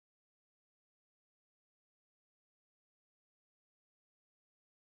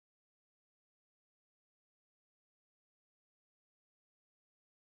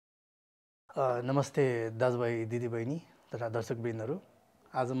नमस्ते दाजुभाइ दिदीबहिनी तथा दर्शकवृन्दहरू।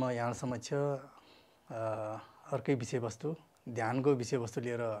 आज म यहाँ समक्ष अर्कै विषयवस्तु ध्यानको विषयवस्तु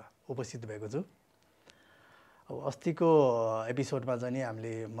लिएर उपस्थित भएको छु। अब अस्तिको एपिसोडमा चाहिँ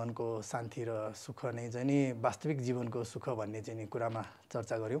हामीले मनको शान्ति र सुख नै चाहिँ वास्तविक जीवनको सुख भन्ने चाहिँ कुरामा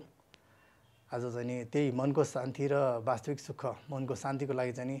चर्चा गऱ्यौँ। आज चाहिँ त्यही मनको शान्ति र वास्तविक सुख, मनको शान्तिको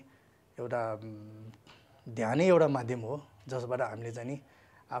लागि चाहिँ एउटा ध्यानै एउटा माध्यम हो जसबाट हामीले चाहिँ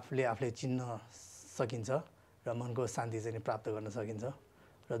आफूले चिन्न सकिन्छ र मनको शान्ति चाहिँ प्राप्त गर्न सकिन्छ।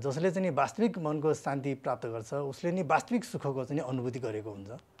 र जसले चाहिँ वास्तविक मनको शान्ति प्राप्त गर्छ उसले नि वास्तविक सुखको चाहिँ अनुभूति गरेको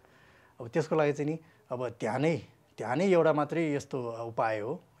हुन्छ। अब त्यसको लागि चाहिँ अब ध्यानै एउटा मात्रै यस्तो उपाय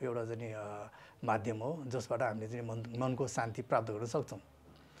हो, एउटा चाहिँ माध्यम हो जसबाट हामीले चाहिँ मनको शान्ति प्राप्त गर्न सक्छौँ।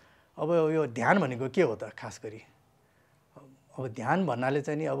 अब यो ध्यान भनेको के हो त? खास गरी अब ध्यान भन्नाले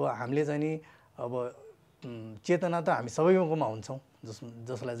चाहिँ अब हामीले चाहिँ अब चेतना त हामी सबैकोमा हुन्छौँ,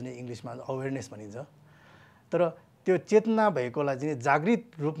 जसलाई चाहिँ इङ्ग्लिसमा अवेरनेस भनिन्छ। तर त्यो चेतना भएकोलाई चाहिँ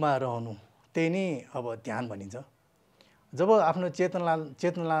जागृत रूपमा रहनु त्यही नै अब ध्यान भनिन्छ। जब आफ्नो चेतना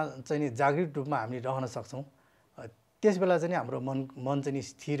चाहिँ जागृत रूपमा हामी रहन सक्छौँ त्यस बेला चाहिँ हाम्रो मन चाहिँ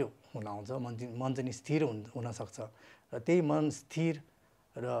स्थिर हुन आउँछ, मन चाहिँ स्थिर हुन सक्छ। र त्यही मन स्थिर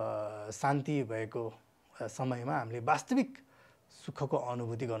र शान्ति भएको समयमा हामीले वास्तविक सुखको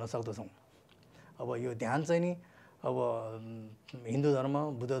अनुभूति गर्न सक्दछौँ। अब यो ध्यान चाहिँ नि अब हिन्दू धर्म,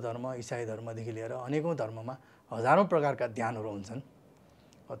 बुद्ध धर्म, इसाई धर्मदेखि लिएर अनेकौँ धर्ममा हजारौँ प्रकारका ध्यानहरू हुन्छन्।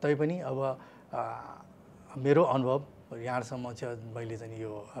 तैपनि अब मेरो अनुभव यहाँसम्म चाहिँ मैले चाहिँ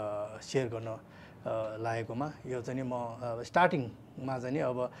यो सेयर गर्न लागेकोमा यो चाहिँ म स्टार्टिङमा चाहिँ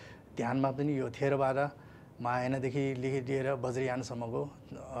अब ध्यानमा पनि यो थेरवाद, महायानदेखि लिएर वज्रयानसम्मको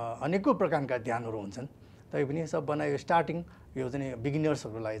अनेकौँ प्रकारका ध्यानहरू हुन्छन्। तैपनि सबभन्दा यो स्टार्टिङ यो चाहिँ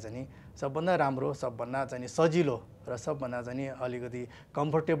बिगिनर्सहरूको लागि चाहिँ सबभन्दा राम्रो, सबभन्दा चाहिँ सजिलो र सबभन्दा चाहिँ अलिकति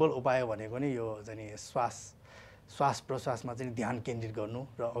कम्फर्टेबल उपाय भनेको नै यो चाहिँ श्वास प्रश्वासमा चाहिँ ध्यान केन्द्रित गर्नु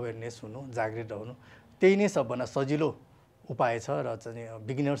र अवेरनेस हुनु, जागृत रहनु, त्यही नै सबभन्दा सजिलो उपाय छ। र चाहिँ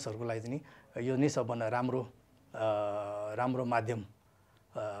बिगिनर्सहरूको लागि चाहिँ यो नै सबभन्दा राम्रो माध्यम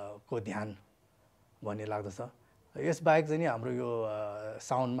को ध्यान भन्ने लाग्दछ। यसबाहेक चाहिँ हाम्रो यो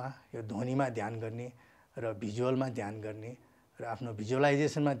साउन्डमा, यो ध्वनिमा ध्यान गर्ने र भिजुअलमा ध्यान गर्ने र आफ्नो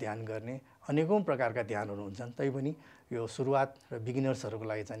भिजुअलाइजेसनमा ध्यान गर्ने अनेकौँ प्रकारका ध्यानहरू हुन्छन्। तैपनि यो सुरुवात र बिगिनर्सहरूको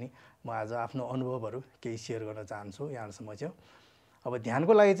लागि चाहिँ म आज आफ्नो अनुभवहरू केही सेयर गर्न चाहन्छु यहाँसम्म चाहिँ। अब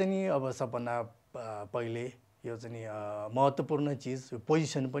ध्यानको लागि चाहिँ अब सबभन्दा पहिले यो चाहिँ महत्त्वपूर्ण चिज यो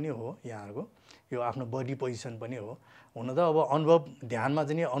पोजिसन पनि हो यहाँहरूको, यो आफ्नो बडी पोजिसन पनि हो। हुन त अब अनुभव ध्यानमा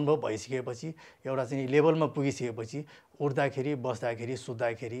चाहिँ अनुभव भइसकेपछि, एउटा चाहिँ लेभलमा पुगिसकेपछि उठ्दाखेरि, बस्दाखेरि,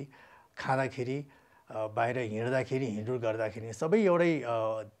 सुत्दाखेरि, खाँदाखेरि, बाहिर हिँड्दाखेरि, हिँडुल गर्दाखेरि सबै एउटै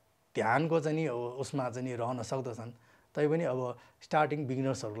ध्यानको चाहिँ उसमा चाहिँ रहन सक्दछन्। तैपनि अब स्टार्टिङ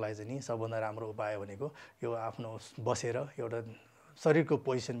बिगिनर्सहरूलाई चाहिँ सबभन्दा राम्रो उपाय भनेको यो आफ्नो बसेर एउटा शरीरको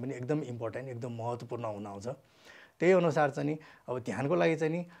पोजिसन पनि एकदम इम्पोर्टेन्ट, एकदम महत्त्वपूर्ण हुन आउँछ। त्यही अनुसार चाहिँ अब ध्यानको लागि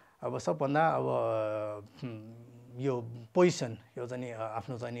चाहिँ अब सबभन्दा अब यो पोजिसन, यो चाहिँ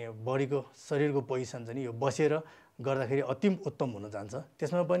आफ्नो चाहिँ बडीको शरीरको पोजिसन चाहिँ यो बसेर गर्दाखेरि अति उत्तम हुन जान्छ।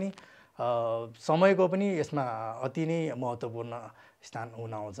 त्यसमा पनि समयको पनि यसमा अति नै महत्त्वपूर्ण स्थान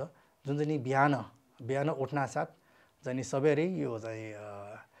हुन आउँछ। जुन चाहिँ बिहान उठ्नासाथ चाहिँ सबेरै यो चाहिँ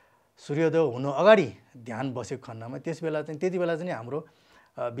सूर्योदय हुनु अगाडि ध्यान बसेको खण्डमा त्यति बेला चाहिँ हाम्रो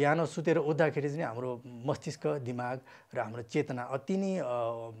बिहान सुतेर उठ्दाखेरि चाहिँ हाम्रो मस्तिष्क, दिमाग र हाम्रो चेतना अति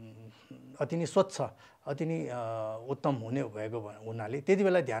नै स्वच्छ, अति नै उत्तम भएको हुनाले त्यति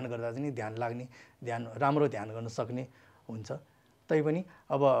बेला ध्यान गर्दा चाहिँ राम्रो ध्यान गर्न सक्ने हुन्छ। तैपनि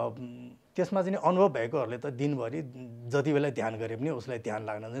अब त्यसमा चाहिँ अनुभव भएकोहरूले त दिनभरि जति बेला ध्यान गरे पनि उसलाई ध्यान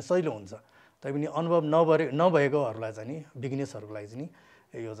लाग्न चाहिँ सजिलो हुन्छ। तैपनि अनुभव नभएकोहरूलाई चाहिँ बिगिनर्सहरूको लागि चाहिँ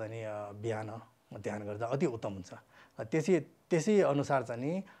यो चाहिँ बिहान ध्यान गर्दा अति उत्तम हुन्छ। त्यसै अनुसार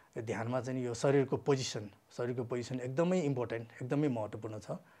चाहिँ ध्यानमा चाहिँ यो शरीरको पोजिसन एकदमै इम्पोर्टेन्ट, एकदमै महत्त्वपूर्ण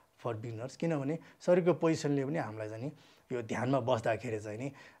छ फर बिगिनर्स। किनभने शरीरको पोजिसनले पनि हामीलाई चाहिँ यो ध्यानमा बस्दाखेरि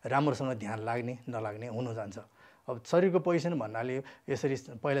चाहिँ राम्रोसँग ध्यान लाग्ने नलाग्ने हुन जान्छ। अब शरीरको पोजिसन भन्नाले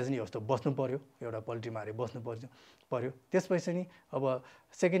यसरी पहिला चाहिँ यस्तो बस्नु पऱ्यो, एउटा पल्टी मारे बस्नु पऱ्यो। त्यसपछि चाहिँ अब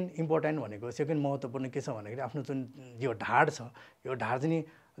सेकेन्ड इम्पोर्टेन्ट भनेको, सेकेन्ड महत्त्वपूर्ण के छ भन्दाखेरि आफ्नो जुन यो ढाड छ, यो ढाड चाहिँ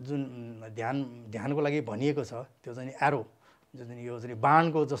जुन ध्यानको लागि भनिएको छ त्यो चाहिँ एरो, जुन चाहिँ यो चाहिँ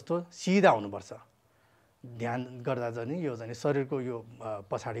बाणको जस्तो सिधा हुनुपर्छ। ध्यान गर्दा चाहिँ यो चाहिँ शरीरको यो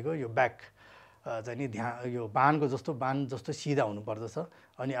पछाडिको यो ब्याक चाहिँ यो बाण जस्तो सिधा हुनुपर्दछ।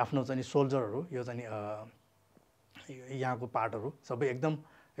 अनि आफ्नो चाहिँ सोल्जरहरू, यो चाहिँ यहाँको पार्टहरू सबै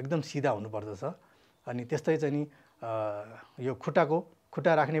एकदम सिधा हुनुपर्दछ। अनि त्यस्तै चाहिँ यो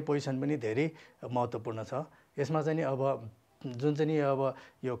खुट्टा राख्ने पोजिसन पनि धेरै महत्त्वपूर्ण छ। यसमा चाहिँ अब जुन चाहिँ नि अब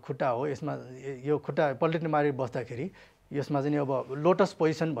यो खुट्टा हो यसमा यो खुट्टा पल्टिने मारी बस्दाखेरि यसमा चाहिँ नि अब लोटस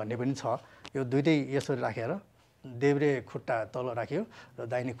पोजिसन भन्ने पनि छ। यो दुइटै यसरी राखेर देब्रे खुट्टा तल राख्यो र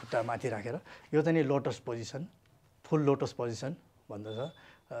दाहिने खुट्टा माथि राखेर यो चाहिँ नि लोटस पोजिसन, फुल लोटस पोजिसन भन्दछ।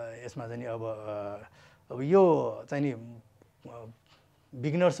 यसमा चाहिँ नि अब यो चाहिँ नि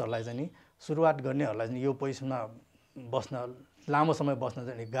बिगिनर्सहरूलाई चाहिँ नि सुरुवात गर्नेहरूलाई चाहिँ यो पोजिसनमा बस्न लामो समय बस्न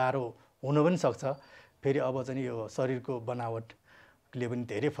चाहिँ गाह्रो हुन पनि सक्छ। फेरि अब चाहिँ यो शरीरको बनावटले पनि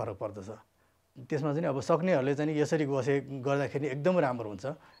धेरै फरक पर्दछ। त्यसमा चाहिँ अब सक्नेहरूले चाहिँ यसरी गर्दाखेरि एकदम राम्रो हुन्छ।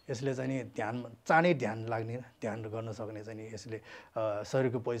 यसले चाहिँ ध्यान चाँडै ध्यान लाग्ने, ध्यान गर्न सक्ने चाहिँ यसले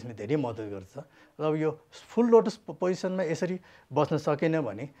शरीरको पोजिसनले धेरै मद्दत गर्छ। अब यो फुल लोटस पोजिसनमा यसरी बस्न सकेन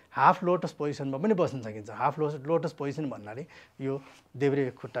भने हाफ लोटस पोजिसनमा पनि बस्न सकिन्छ। हाफ लोटस पोजिसन भन्नाले यो देब्रे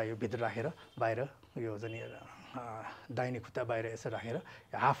खुट्टा यो भित्र राखेर बाहिर यो चाहिँ दाहिने खुट्टा बाहिर यसरी राखेर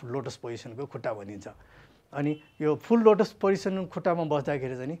हाफ लोटस पोजिसनको खुट्टा भनिन्छ। अनि यो फुल लोटस पोजिसन खुट्टामा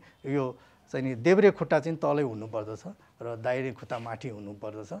बस्दाखेरि चाहिँ यो चाहिँ नि देब्रे खुट्टा चाहिँ तलै हुनुपर्दछ र दाहिने खुट्टा माथि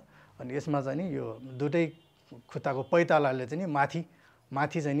हुनुपर्दछ। अनि यसमा चाहिँ नि यो दुटै खुट्टाको पैतालाले चाहिँ नि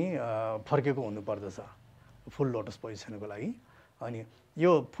माथि चाहिँ नि फर्केको हुनुपर्दछ फुल लोटस पोजिसनको लागि। अनि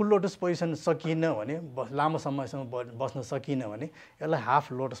यो फुल लोटस पोजिसन सकिएन भने लामो समयसम्म बस्न सकिएन भने यसलाई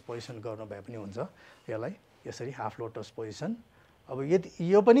हाफ लोटस पोजिसन गर्नु भए पनि हुन्छ। यसलाई यसरी हाफ लोटस पोजिसन। अब यदि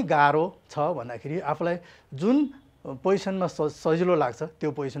यो पनि गाह्रो छ भन्दाखेरि आफूलाई जुन पोजिसनमा सजिलो लाग्छ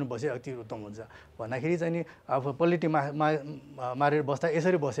त्यो पोजिसन बसे अति उत्तम हुन्छ। भन्दाखेरि चाहिँ नि आफू पल्टी मारेर बस्दा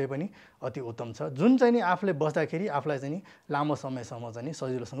यसरी बसे पनि अति उत्तम छ। जुन चाहिँ नि आफूले बस्दाखेरि आफूलाई चाहिँ नि लामो समयसम्म चाहिँ नि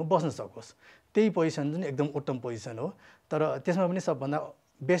सजिलोसँग बस्न सकोस् त्यही पोजिसन चाहिँ एकदम उत्तम पोजिसन हो। तर त्यसमा पनि सबभन्दा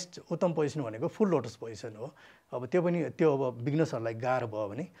बेस्ट उत्तम पोजिसन भनेको फुल लोटस पोजिसन हो। अब त्यो अब बिगिनर्सहरूलाई गाह्रो भयो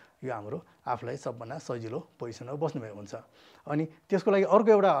भने यो हाम्रो आफूलाई सबभन्दा सजिलो पोजिसनमा बस्नुभएको हुन्छ। अनि त्यसको लागि अर्को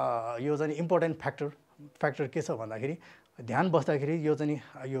एउटा यो चाहिँ इम्पोर्टेन्ट फ्याक्टर के छ भन्दाखेरि ध्यान बस्दाखेरि यो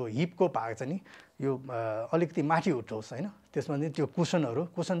चाहिँ यो हिपको भाग चाहिँ नि यो अलिकति माथि उठोस् होइन। त्यसमा चाहिँ त्यो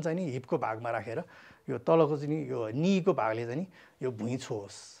कुसन चाहिँ नि हिपको भागमा राखेर यो तलको चाहिँ यो नीको भागले चाहिँ नि यो भुइँ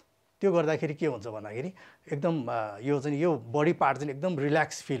छोओस्। त्यो गर्दाखेरि के हुन्छ भन्दाखेरि एकदम यो चाहिँ यो बडी पार्ट चाहिँ एकदम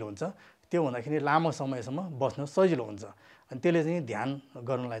रिल्याक्स फिल हुन्छ। त्यो हुँदाखेरि लामो समयसम्म बस्न सजिलो हुन्छ। अनि त्यसले चाहिँ ध्यान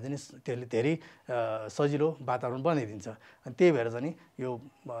गर्नलाई चाहिँ त्यसले धेरै सजिलो वातावरण बनाइदिन्छ। अनि त्यही भएर चाहिँ यो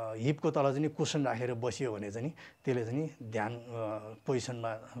हिपको तल चाहिँ कुसन राखेर बसियो भने चाहिँ त्यसले चाहिँ ध्यान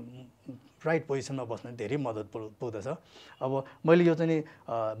पोजिसनमा राइट पोजिसनमा बस्न धेरै मद्दत पुग्दछ। अब मैले यो चाहिँ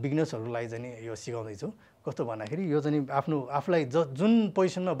बिगिनर्सहरूलाई चाहिँ यो सिकाउँदैछु। कस्तो भन्दाखेरि यो चाहिँ आफूलाई जुन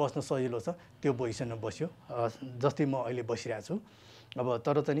पोजिसनमा बस्न सजिलो छ त्यो पोजिसनमा बस्यो। जस्तै म अहिले बसिरहेको छु। अब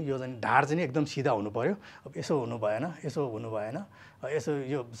तर चाहिँ यो चाहिँ ढाड चाहिँ एकदम सिधा हुनु पर्यो। अब यसो हुनु भएन, यसो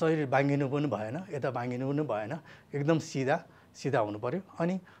यो शरीर बाङ्गिनु पनि भएन, यता बाङ्गिनु पनि भएन, एकदम सिधा हुनु पर्यो।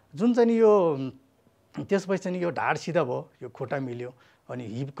 अनि जुन चाहिँ यो त्यसपछि चाहिँ यो ढाड सिधा भयो, यो खुट्टा मिल्यो, अनि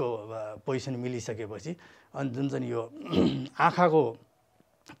हिपको पोजिसन मिलिसकेपछि अनि जुन चाहिँ यो आँखाको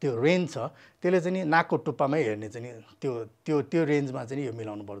त्यो रेन्ज छ त्यसले चाहिँ नाकको टुप्पामै हेर्ने चाहिँ त्यो रेन्जमा चाहिँ यो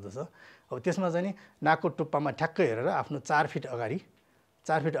मिलाउनु पर्दछ। अब त्यसमा चाहिँ नाकको टुप्पामा ठ्याक्कै हेरेर आफ्नो 4 फिट अगाडि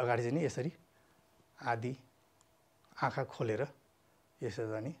चाहिँ यसरी आधी आँखा खोलेर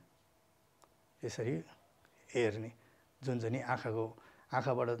यसरी हेर्ने। जुन चाहिँ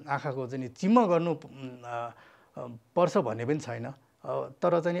आँखाको चाहिँ चिम्म गर्नु पर्छ भन्ने पनि छैन।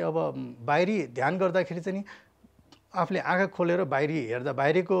 तर चाहिँ अब बाहिरी ध्यान गर्दाखेरि चाहिँ आफूले आँखा खोलेर बाहिरी हेर्दा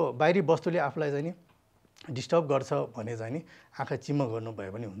बाहिरी वस्तुले आफूलाई चाहिँ डिस्टर्ब गर्छ भने चाहिँ आँखा चिम्म गर्नु भए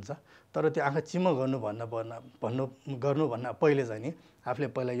पनि हुन्छ। तर त्यो आँखा चिम्म गर्नुभन्दा पहिले चाहिँ आफूले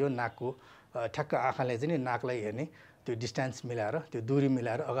पहिला यो नाकको ठ्याक्क आँखाले चाहिँ नाकलाई हेर्ने त्यो डिस्टेन्स मिलाएर त्यो दूरी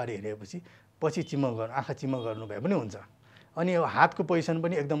मिलाएर अगाडि हेरेपछि पछि आँखा चिम्म गर्नु भए पनि हुन्छ। अनि यो हातको पोजिसन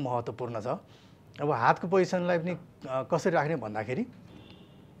पनि एकदम महत्त्वपूर्ण छ। अब हातको पोजिसनलाई पनि कसरी राख्ने भन्दाखेरि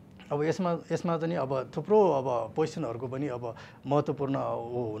अब यसमा चाहिँ अब थुप्रो अब पोजिसनहरूको पनि अब महत्त्वपूर्ण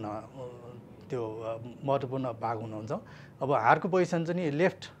त्यो महत्त्वपूर्ण भाग हुनुहुन्छ। अब हातको पोजिसन चाहिँ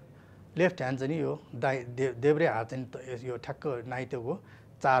लेफ्ट ह्यान्ड चाहिँ यो देब्रे हात चाहिँ यो ठ्याक्क नाइटोको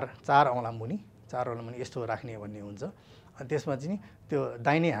चार औँला मुनि यस्तो राख्ने भन्ने हुन्छ। अनि त्यसमा चाहिँ त्यो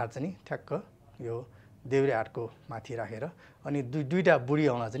दाहिने हात चाहिँ ठ्याक्क यो देब्रे हातको माथि राखेर अनि दुईटा बुढी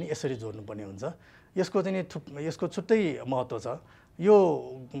औँला चाहिँ यसरी जोड्नुपर्ने हुन्छ। यसको छुट्टै महत्त्व छ। यो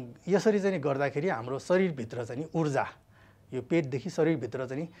यसरी चाहिँ गर्दाखेरि हाम्रो शरीरभित्र चाहिँ ऊर्जा यो पेटदेखि शरीरभित्र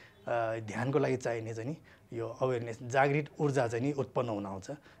चाहिँ ध्यानको लागि चाहिने चाहिँ यो अवेरनेस जागृत ऊर्जा चाहिँ उत्पन्न हुन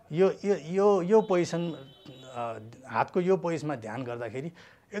आउँछ। यो पोजिसन हातको यो पोजिसनमा ध्यान गर्दाखेरि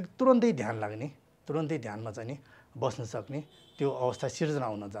तुरन्तै ध्यान लाग्ने, तुरन्तै ध्यानमा चाहिँ बस्न सक्ने त्यो अवस्था सिर्जना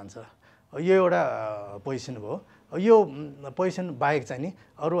हुन जान्छ। यो एउटा पोजिसन भयो। यो पोजिसन बाहेक चाहिँ नि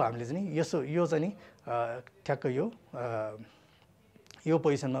अरू हामीले चाहिँ नि यो चाहिँ नि ठ्याक्क यो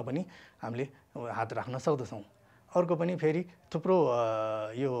पोजिसनमा पनि हामीले हात राख्न सक्दछौँ। अर्को पनि फेरि थुप्रो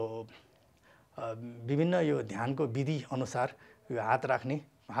यो विभिन्न यो ध्यानको विधि अनुसार यो हात राख्ने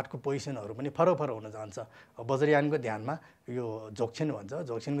हातको पोजिसनहरू पनि फरक फरक हुन जान्छ। वज्रयानको ध्यानमा यो झोक्छेन भन्छ,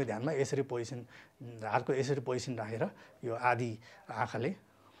 झोक्छेनको ध्यानमा यसरी पोजिसन हातको यसरी पोजिसन राखेर यो आधी आँखाले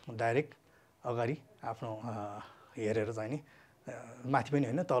डाइरेक्ट अगाडि आफ्नो हेरेर चाहिँ नि माथि पनि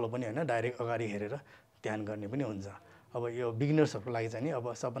होइन तल पनि होइन डाइरेक्ट अगाडि हेरेर ध्यान गर्ने पनि हुन्छ। अब यो बिगिनर्सहरूको लागि चाहिँ नि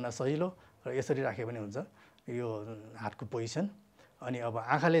अब सबभन्दा सजिलो र यसरी राखे पनि हुन्छ यो हातको पोजिसन। अनि अब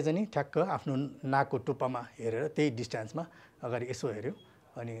आँखाले चाहिँ नि ठ्याक्क आफ्नो नाकको टुप्पामा हेरेर त्यही डिस्टेन्समा अगाडि यसो हेऱ्यो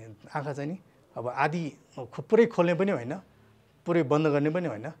अनि आँखा चाहिँ नि अब आधी पुरै खोल्ने पनि होइन पुरै बन्द गर्ने पनि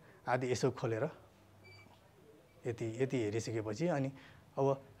होइन आधी यसो खोलेर यति हेरिसकेपछि अनि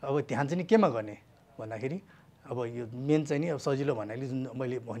अब ध्यान चाहिँ नि केमा गर्ने भन्दाखेरि अब यो मेन चाहिँ नि अब सजिलो भन्नाले जुन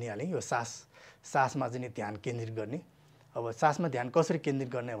मैले भनिहालेँ यो सासमा चाहिँ नि ध्यान केन्द्रित गर्ने। अब सासमा ध्यान कसरी केन्द्रित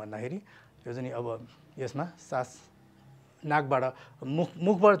गर्ने भन्दाखेरि यो चाहिँ नि अब यसमा सास नाकबाट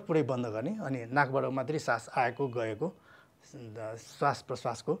मुखबाट पुरै बन्द गर्ने अनि नाकबाट मात्रै सास आएको गएको श्वास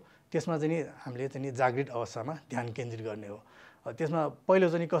प्रश्वासको त्यसमा चाहिँ नि हामीले चाहिँ नि जागृत अवस्थामा ध्यान केन्द्रित गर्ने हो। त्यसमा पहिलो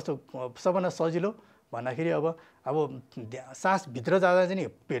चाहिँ नि कस्तो सबभन्दा सजिलो भन्दाखेरि अब सास भित्र जाँदा चाहिँ नि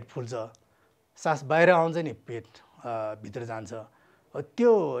पेट फुल्छ, सास बाहिर आउँछ नि पेट भित्र जान्छ।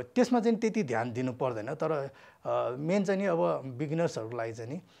 त्यसमा चाहिँ त्यति ध्यान दिनु पर्दैन। तर मेन चाहिँ नि अब बिगिनर्सहरूको लागि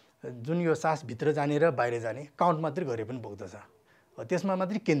चाहिँ नि जुन यो सास भित्र जाने र बाहिर जाने काउन्ट मात्रै गरे पनि पुग्दछ, त्यसमा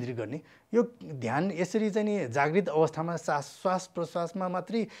मात्रै केन्द्रित गर्ने। यो ध्यान यसरी चाहिँ नि जागृत अवस्थामा श्वास प्रश्वासमा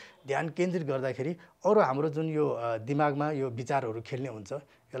मात्रै ध्यान केन्द्रित गर्दाखेरि अरू हाम्रो जुन यो दिमागमा यो विचारहरू खेल्ने हुन्छ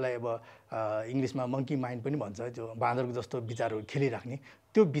यसलाई अब इङ्ग्लिसमा मङ्की माइन्ड पनि भन्छ, त्यो बाँदरको जस्तो विचारहरू खेलिराख्ने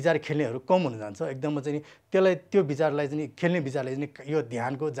त्यो विचार खेल्नेहरू कम हुन जान्छ एकदम चाहिँ नि त्यो विचारलाई चाहिँ खेल्ने विचारले चाहिँ यो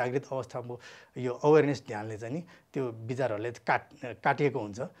ध्यानको जागृत अवस्थाको यो अवेरनेस ध्यानले चाहिँ नि त्यो विचारहरूले काटिएको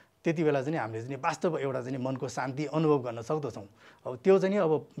हुन्छ। त्यति बेला चाहिँ हामीले चाहिँ वास्तव एउटा चाहिँ मनको शान्ति अनुभव गर्न सक्दछौँ। अब त्यो चाहिँ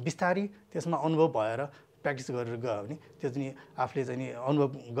अब बिस्तारै त्यसमा अनुभव भएर प्र्याक्टिस गरेर गयो भने त्यो चाहिँ आफूले चाहिँ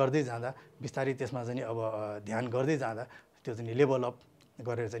अनुभव गर्दै जाँदा बिस्तारै त्यसमा चाहिँ अब ध्यान गर्दै जाँदा त्यो चाहिँ लेभल अप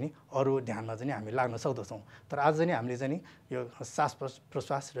गरेर चाहिँ अरू ध्यानमा चाहिँ हामी लाग्न सक्दछौँ। तर आज चाहिँ हामीले चाहिँ यो सास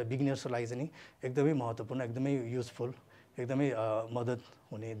प्रश्वास र बिगिनर्सको लागि चाहिँ एकदमै महत्त्वपूर्ण एकदमै युजफुल एकदमै मद्दत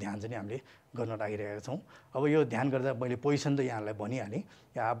हुने ध्यान चाहिँ हामीले गर्न लागिरहेका छौँ। अब यो ध्यान गर्दा मैले पोजिसन त यहाँलाई भनिहालेँ,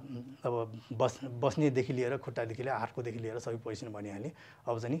 यहाँ अब बस्नेदेखि लिएर खुट्टादेखि लिएर हातकोदेखि लिएर सबै पोजिसन भनिहालेँ।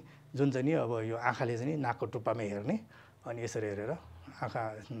 अब चाहिँ जुन चाहिँ अब यो आँखाले चाहिँ नाकको टुप्पामा हेर्ने अनि यसरी हेरेर आँखा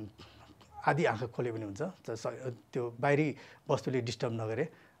आधी आँखा खोले पनि हुन्छ, त्यो बाहिरी वस्तुले डिस्टर्ब नगरे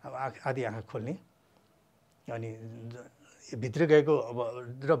अब आधी आँखा खोल्ने अनि भित्र गएको अब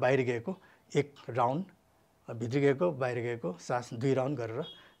र बाहिर गएको एक राउन्ड, भित्र गएको बाहिर गएको सास 2 राउन्ड गरेर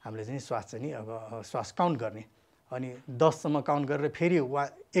हामीले चाहिँ श्वास चाहिँ नि अब श्वास काउन्ट गर्ने अनि 10 सम्म काउन्ट गरेर फेरि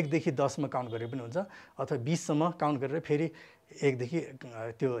 1 देखि 10 सम्म काउन्ट गरे पनि हुन्छ अथवा 20 सम्म काउन्ट गरेर फेरि 1 देखि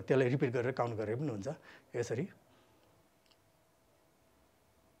त्यसलाई रिपिट गरेर काउन्ट गरे पनि हुन्छ। यसरी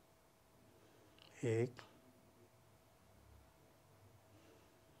 1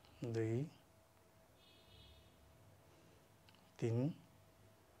 2 3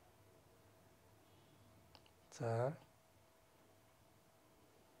 4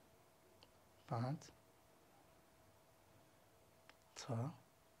 5 6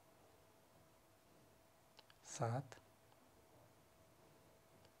 7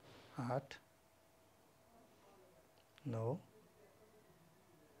 8 9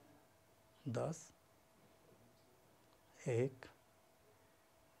 10 1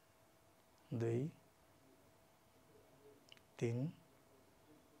 2 3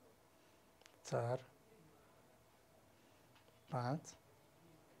 4 5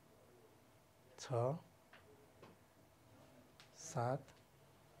 6 7 8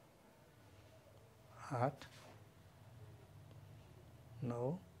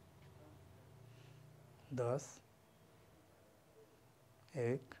 9 10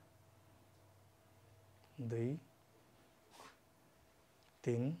 1 2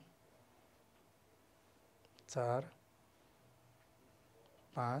 3 4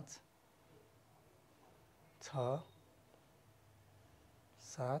 5 6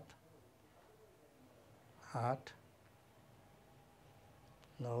 7 8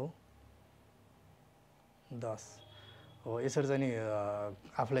 9 10 हो। यसरी चाहिँ नि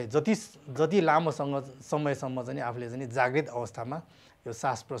आफूलाई जति लामोसँग समयसम्म चाहिँ आफूले चाहिँ जागृत अवस्थामा यो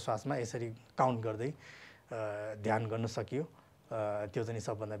सास प्रश्वासमा यसरी काउन्ट गर्दै ध्यान गर्न सकियो त्यो चाहिँ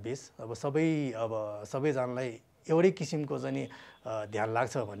सबभन्दा बेस्ट। अब सबैजनालाई एउटै किसिमको चाहिँ नि ध्यान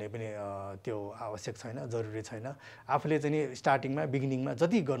लाग्छ भन्ने पनि त्यो आवश्यक छैन, जरुरी छैन। आफूले चाहिँ नि स्टार्टिङमा बिगिनिङमा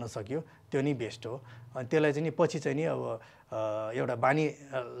जति गर्न सक्यो त्यो नै बेस्ट हो। अनि त्यसलाई चाहिँ नि पछि चाहिँ नि अब एउटा बानी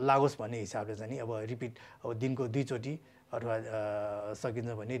लागोस् भन्ने हिसाबले चाहिँ नि अब रिपिट अब दिनको 2 चोटि अथवा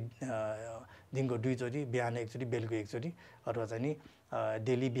सकिन्छ भने दिनको 2 चोटि, बिहान एकचोटि बेलुकी एकचोटि, अथवा चाहिँ नि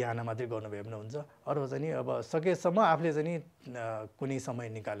डेली बिहान मात्रै गर्नुभयो भने हुन्छ। अथवा चाहिँ नि अब सकेसम्म आफूले चाहिँ नि कुनै समय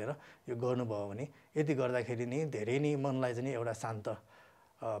निकालेर यो गर्नुभयो भने यति गर्दाखेरि नि धेरै नै मनलाई चाहिँ नि एउटा शान्त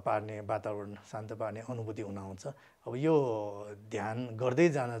पार्ने वातावरण, शान्त पार्ने अनुभूति हुन आउँछ। अब यो ध्यान गर्दै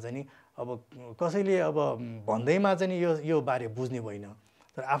जाँदा चाहिँ नि अब कसैले अब भन्दैमा चाहिँ नि यो बारे बुझ्ने होइन,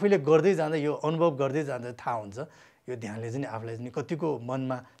 तर आफैले गर्दै जाँदा यो अनुभव गर्दै जाँदा थाहा हुन्छ यो ध्यानले चाहिँ आफूलाई चाहिँ कतिको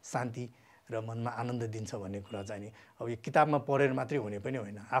मनमा शान्ति र मनमा आनन्द दिन्छ भन्ने कुरा चाहिँ नि अब यो किताबमा पढेर मात्रै हुने पनि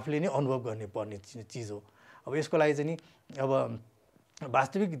होइन, आफूले नै अनुभव गर्ने पर्ने चिज हो। अब यसको लागि चाहिँ नि अब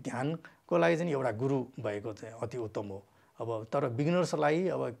वास्तविक ध्यानको लागि चाहिँ एउटा गुरु भएको चाहिँ अति उत्तम हो। अब तर बिगिनर्सलाई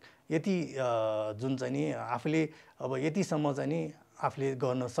अब यति जुन चाहिँ नि आफूले अब यतिसम्म चाहिँ नि आफूले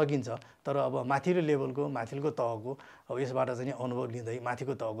गर्न सकिन्छ, तर अब माथिल्लो लेभलको माथिल्लो तहको अब यसबाट चाहिँ नि अनुभव लिँदै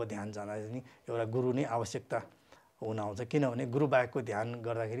माथिको तहको ध्यान जाँदा चाहिँ नि एउटा गुरु नै आवश्यकता हुन आउँछ। किनभने गुरुबाहेकको ध्यान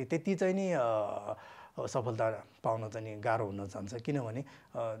गर्दाखेरि त्यति चाहिँ नि सफलता पाउन चाहिँ नि गाह्रो हुन जान्छ। किनभने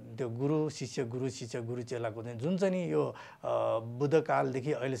त्यो गुरु शिष्य गुरु चेलाको चाहिँ जुन चाहिँ नि यो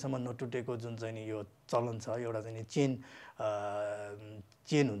बुद्धकालदेखि अहिलेसम्म नटुटेको जुन चाहिँ नि यो चलन छ, एउटा चाहिँ नि चेन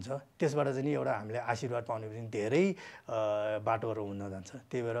हुन्छ, त्यसबाट चाहिँ नि एउटा हामीले आशीर्वाद पाउने पनि धेरै बाटोहरू हुन जान्छ।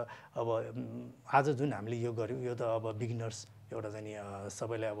 त्यही भएर अब आज जुन हामीले यो गर्यौँ यो त अब बिगिनर्स एउटा चाहिँ नि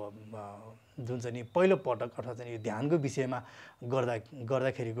सबैलाई अब जुन चाहिँ नि पहिलो पटक अथवा चाहिँ यो ध्यानको विषयमा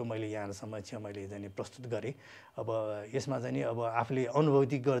गर्दाखेरिको मैले यहाँ समक्ष मैले चाहिँ नि प्रस्तुत गरेँ। अब यसमा चाहिँ नि अब आफूले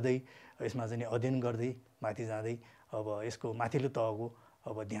अनुभूति गर्दै यसमा चाहिँ नि अध्ययन गर्दै माथि जाँदै अब यसको माथिल्लो तहको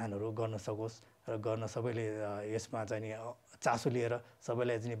अब ध्यानहरू गर्न सकोस् र गर्न सबैले यसमा चाहिँ नि चासो लिएर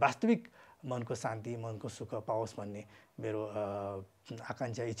सबैलाई चाहिँ वास्तविक मनको शान्ति, मनको सुख पाओस् भन्ने मेरो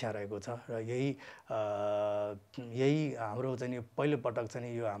आकाङ्क्षा, इच्छा रहेको छ। र यही हाम्रो चाहिँ नि पहिलो पटक चाहिँ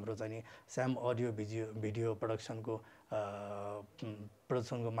नि यो हाम्रो चाहिँ नि स्याम अडियो भिडियो प्रोडक्सनको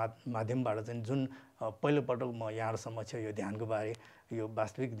माध्यमबाट चाहिँ जुन पहिलो पटक म यहाँ समक्ष यो ध्यानको बारे, यो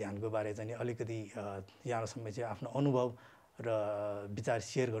वास्तविक ध्यानको बारे चाहिँ नि अलिकति यहाँ समक्ष आफ्नो अनुभव र विचार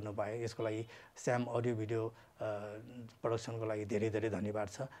सेयर गर्न पाएँ। यसको लागि स्याम अडियो भिडियो प्रोडक्सनको लागि धेरै धेरै धन्यवाद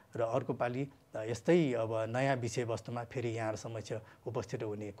छ। र अर्को पालि यस्तै अब नयाँ विषयवस्तुमा फेरि यहाँ समक्ष उपस्थित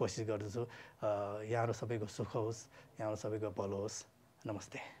हुने कोसिस गर्दछु। यहाँ सबैको सुख होस्, यहाँ सबैको भलो होस्।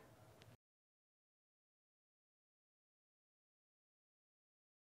 नमस्ते।